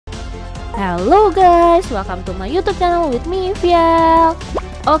Hello guys, welcome to my YouTube channel with me, Viel.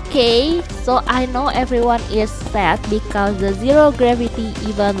 Okay, so I know everyone is sad because the zero gravity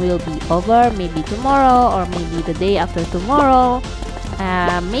event will be over maybe tomorrow or maybe the day after tomorrow.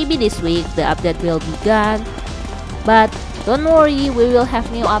 Maybe this week the update will be gone. But don't worry, we will have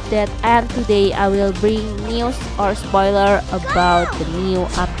new update, and today I will bring news or spoiler about the new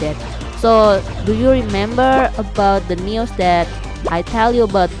update. So, do you remember about the news that I tell you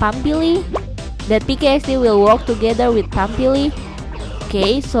about Pampili? That pkxd will work together with Pampili?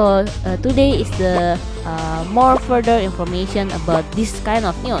 Okay, so today is the more further information about this kind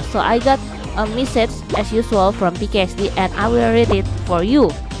of news. So I got a message as usual from pkxd and I will read it for you.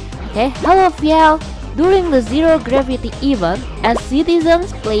 Okay, hello Viel. During the zero gravity event, as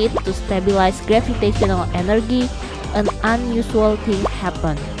citizens played to stabilize gravitational energy, an unusual thing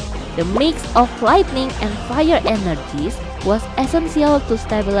happened. The mix of lightning and fire energies was essential to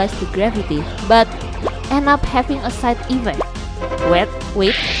stabilize the gravity, but end up having a side effect.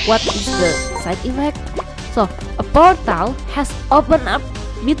 Wait, what is the side effect? So, a portal has opened up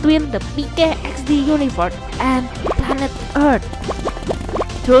between the pkxd universe and planet Earth.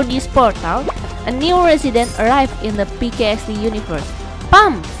 Through this portal, a new resident arrived in the pkxd universe,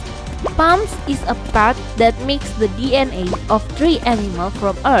 Pamps. Pamps is a part that makes the DNA of three animals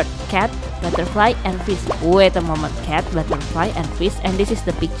from Earth: cat, butterfly, and fish. Wait a moment, cat, butterfly, and fish, and this is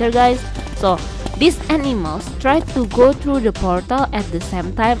the picture, guys. So these animals try to go through the portal at the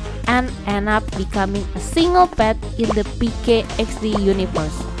same time and end up becoming a single pet in the pkxd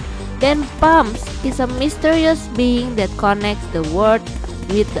universe. Then Pamps is a mysterious being that connects the world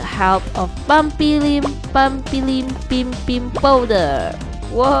with the help of pampili pim pim powder.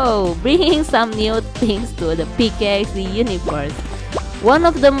 Whoa, bringing some new things to the pkxd universe. One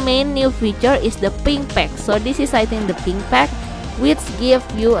of the main new feature is the pink pack. So this is, I think, the pink pack, which give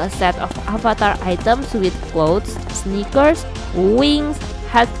you a set of avatar items with clothes, sneakers, wings,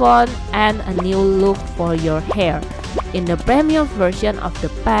 headphone, and a new look for your hair. In the premium version of the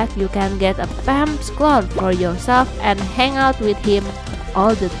pack, you can get a Pamps clone for yourself and hang out with him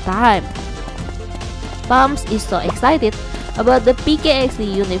all the time. Pamps is so excited about the pkxd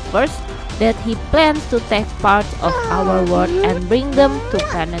universe that he plans to take parts of our world and bring them to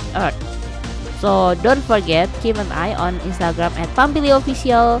planet Earth. So don't forget, keep an eye on Instagram at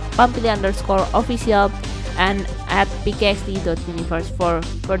pampili_official, pampili_official, and at pkxd.universe for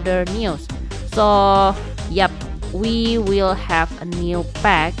further news. So yep, we will have a new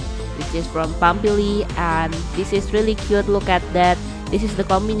pack which is from Pampili, and this is really cute. Look at that. This is the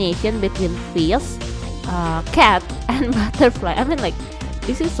combination between fish, cat, and butterfly. I mean, like,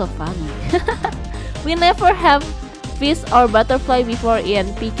 this is so funny. We never have fish or butterfly before in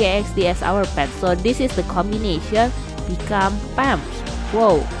pkxd as our pet, so this is the combination become Pamps.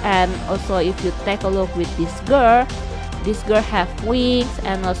 Whoa. And also, if you take a look with this girl have wings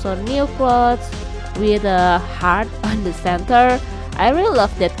and also new clothes with a heart on the center. I really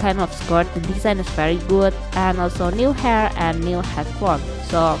love that kind of skirt. The design is very good, and also new hair and new headphone.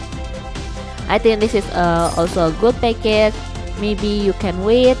 So I think this is also a good package. Maybe you can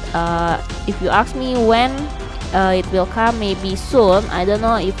wait. If you ask me when it will come, maybe soon. I don't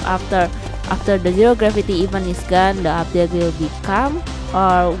know if after the zero gravity event is gone, the update will become,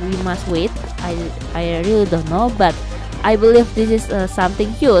 or we must wait. I really don't know, but I believe this is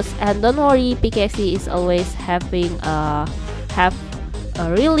something huge. And don't worry, pkxd is always having have a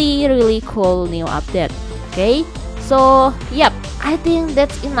really cool new update. Okay, so yep, I think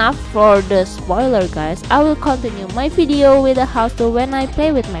that's enough for the spoiler, guys. I will continue my video with a house tour when I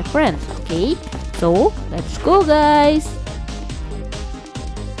play with my friends. Okay, so let's go, guys.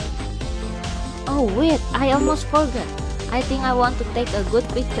 Oh wait, I almost forgot. I think I want to take a good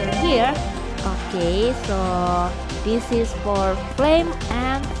picture here. Okay, so this is for Flame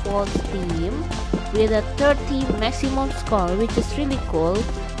and False team with a 30 maximum score, which is really cool.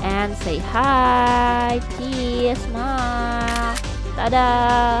 And say hi, cheers, smile,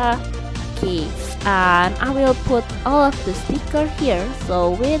 tada. Okay, and I will put all of the sticker here.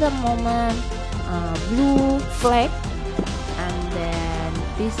 So wait a moment. Blue flag, and then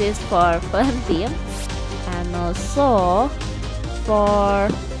this is for Flame team, and also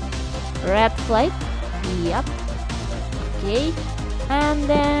for red flag. Yep. Okay, and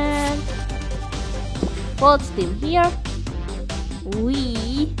then False team here.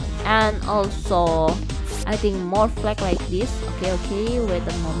 And also I think more flag like this. Okay, wait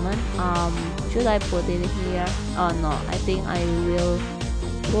a moment. Should I put it here? Oh no, I think I will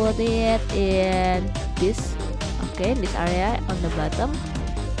put it in this. Okay, this area on the bottom.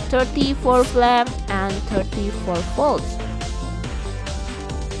 34 flame and 34 volts.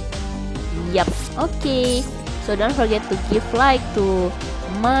 Yep. Okay, so don't forget to give like to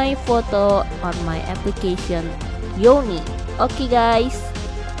my photo on my application Yoni. Okay guys,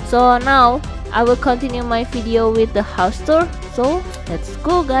 so now I will continue my video with the house tour. So let's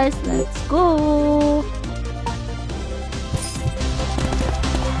go guys, let's go.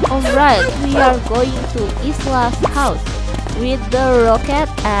 Alright, we are going to Isla's house with the rocket,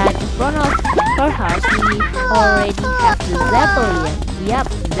 and in front of her house we already have the Zeppelin. Yep,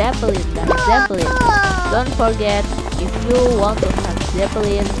 Zeppelin, that's Zeppelin. Don't forget, if you want to have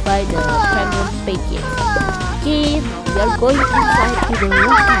Zeppelin, buy the premium package. Okay, now we are going inside to the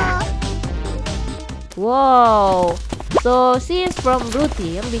rocket. Wow, so she is from blue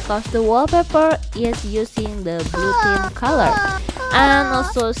team because the wallpaper is using the blue team color. And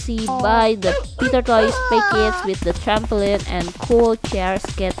also she buy the Peter Toys package with the trampoline and cool chair,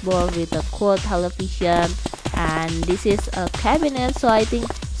 skateboard with a cool television, and this is a cabinet, so I think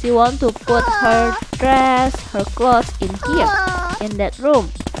she want to put her dress, her clothes in here, in that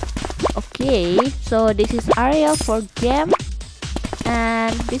room. Okay, so this is area for game,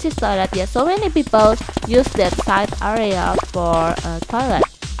 and this is toilet. Yeah, so many people use that side area for a toilet.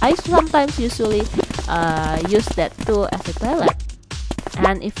 I sometimes usually use that too as a toilet.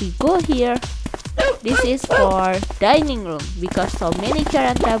 And if we go here, this is for dining room because so many chair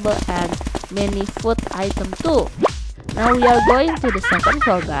and table and many food item too. Now we are going to the second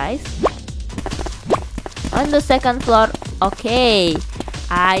floor guys. On the second floor, okay,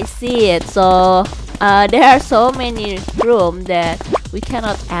 I see it. So there are so many rooms that we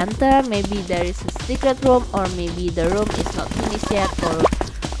cannot enter. Maybe there is a secret room, or maybe the room is not finished yet for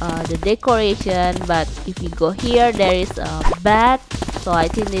the decoration. But if we go here, there is a bed. So I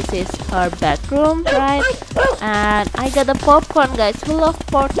think this is her bedroom, right? And I got the popcorn guys. Who love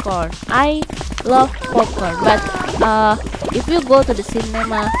popcorn? I love popcorn. But if you go to the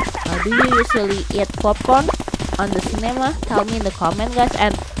cinema, do you usually eat popcorn on the cinema? Tell me in the comment guys.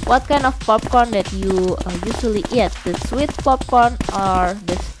 And what kind of popcorn that you usually eat? The sweet popcorn or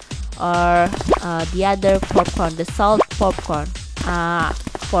the other popcorn, the salt popcorn?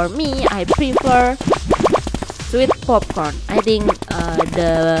 For me, I prefer sweet popcorn. I think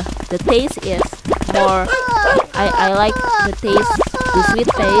the taste is more. I like the taste, the sweet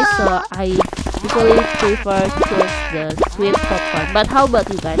taste. So I usually prefer to choose the sweet popcorn. But how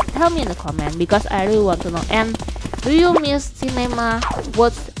about you guys? Tell me in the comment because I really want to know. And do you miss cinema?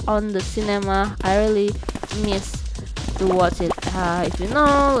 What's on the cinema? I really miss to watch it. If you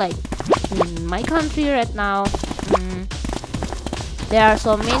know, like in my country right now, there are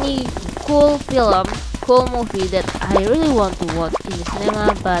so many cool movie that I really want to watch in the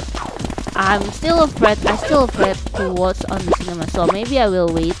cinema, but I'm still afraid to watch on the cinema. So maybe I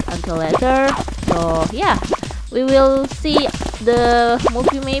will wait until later. So yeah, we will see the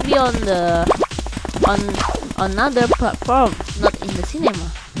movie maybe on another platform, not in the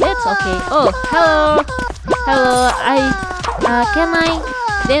cinema. That's okay. Oh, hello. Can I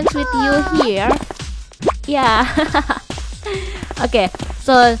dance with you here? Yeah. Okay,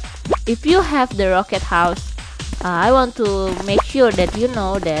 so if you have the rocket house, I want to make sure that you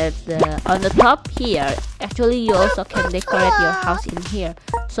know that on the top here, actually you also can decorate your house in here.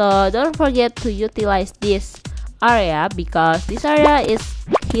 So don't forget to utilize this area because this area is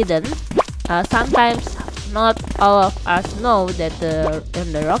hidden. Sometimes not all of us know that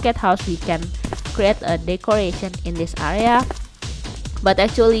in the rocket house we can create a decoration in this area, but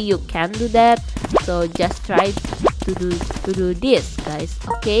actually you can do that. So just try to do this guys.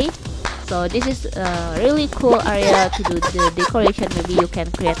 Okay, so this is a really cool area to do the decoration. Maybe you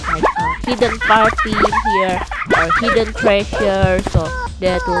can create like a hidden party here or hidden treasure, so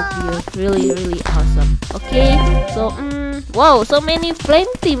that will be really awesome. Okay, so wow, so many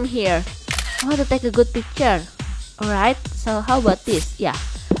flame team here. I want to take a good picture. Alright, so how about this? Yeah,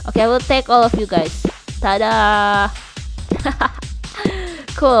 okay, I will take all of you guys. Tada.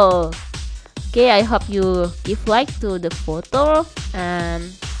 Cool. Okay, I hope you give like to the photo.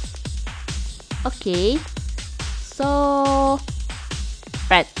 And okay, so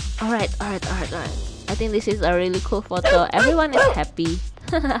right, alright. I think this is a really cool photo. Everyone is happy.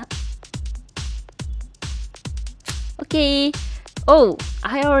 Okay. Oh,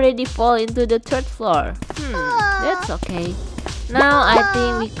 I already fall into the third floor. That's okay. Now I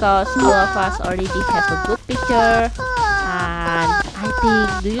think because all of us already have a good picture, and I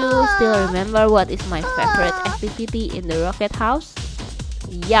think, do you still remember what is my favorite activity in the rocket house?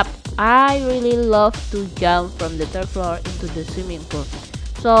 Yup, I really love to jump from the third floor into the swimming pool.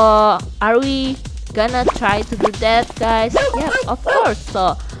 So are we gonna try to do that guys? Yep, of course.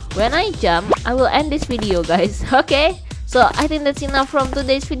 So when I jump, I will end this video guys. Okay, So I think that's enough from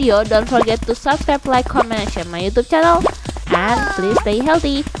today's video. Don't forget to subscribe, like, comment, and share my YouTube channel. And please stay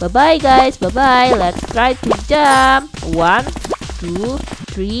healthy. Bye bye guys. Bye bye. Let's try to jump. 1, 2,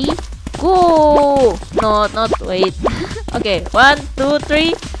 3, go. No, not wait. Okay, 1, 2,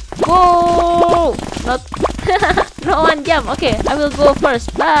 3, go. Not no one jump. Okay, I will go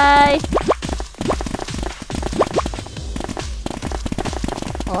first. Bye.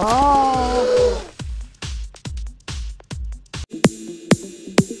 Oh.